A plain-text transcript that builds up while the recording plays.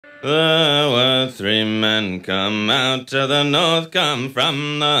There were three men come out to the north, come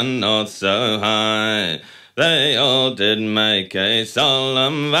from the north so high. They all did make a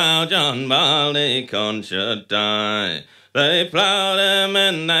solemn vow John Barleycorn should die. They ploughed him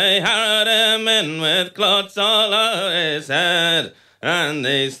in, they harrowed him in with clods all o'er his head. And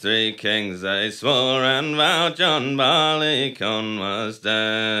these three kings they swore and vowed John Barleycorn was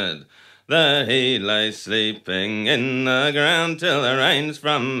dead. There he lay sleeping in the ground till the rains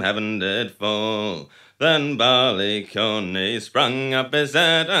from heaven did fall. Then Barleycorn he sprung up his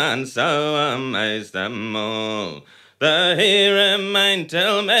head and so amazed them all. There he remained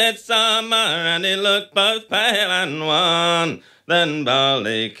till midsummer and he looked both pale and wan. Then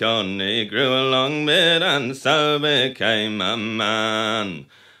Barleycorn he grew a long beard and so became a man.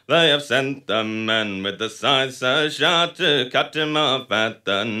 They have sent the men with the scythe so sharp to cut him off at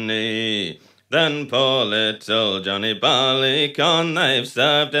the knee. Then poor little Johnny Barleycorn, they've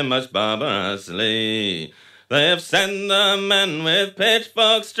served him most barbarously. They have sent the men with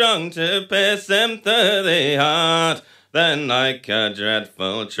pitchforks strong to pierce him through the heart. Then like a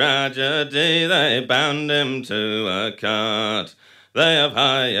dreadful tragedy they bound him to a cart. They have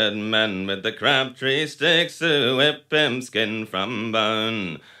hired men with the crabtree sticks to whip him skin from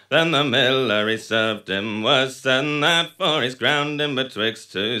bone. Then the miller he served him worse than that, for he's ground him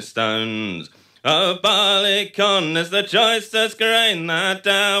betwixt two stones. Oh, Barleycorn is the choicest grain that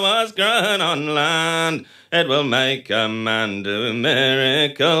e'er was grown on land. It will make a man do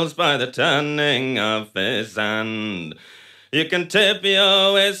miracles by the turning of his hand. You can tip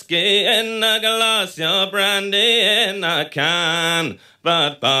your whiskey in a glass, your brandy in a can,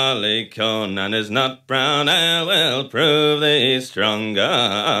 but Barleycorn and his nut brown ale will prove the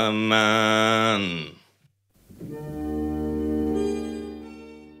stronger man.